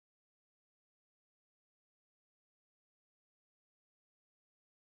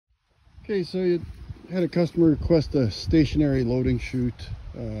Okay, so you had a customer request a stationary loading chute.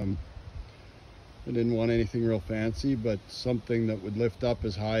 They didn't want anything real fancy, but something that would lift up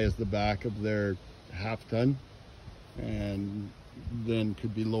as high as the back of their half-ton and then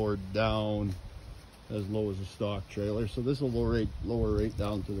could be lowered down as low as a stock trailer. So this will lower right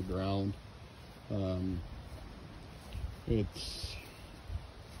down to the ground. It's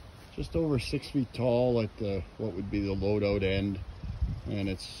just over 6 feet tall at the what would be the loadout end, and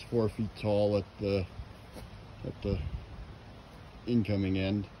it's 4 feet tall at the incoming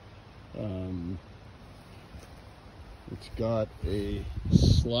end. It's got a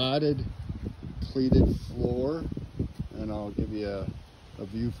slatted cleated floor, and I'll give you a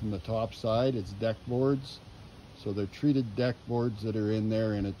view from the top side. It's deck boards, so they're treated deck boards that are in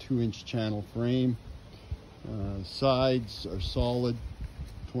there in a 2-inch channel frame. Sides are solid,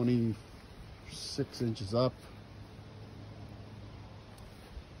 26 inches up.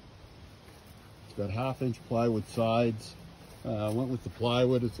 It's got 1/2-inch plywood sides. I went with the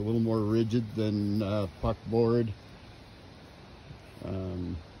plywood. It's a little more rigid than puck board.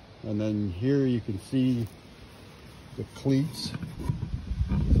 And then here you can see the cleats.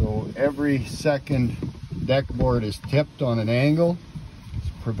 So every second deck board is tipped on an angle.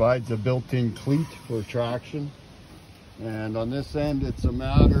 It provides a built-in cleat for traction. And on this end, it's a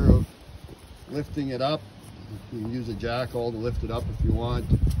matter of lifting it up. You can use a jack-all to lift it up if you want.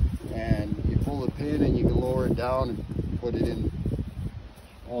 And you pull the pin and you can lower it down and put it in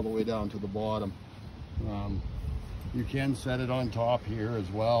all the way down to the bottom. You can set it on top here as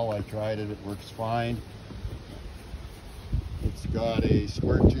well. I tried it, it works fine. It's got a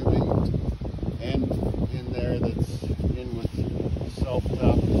square tubing end in there that's in with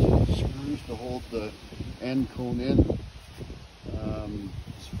self-tap screws to hold the end cone in.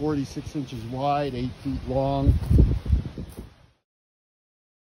 It's 46 inches wide, 8 feet long.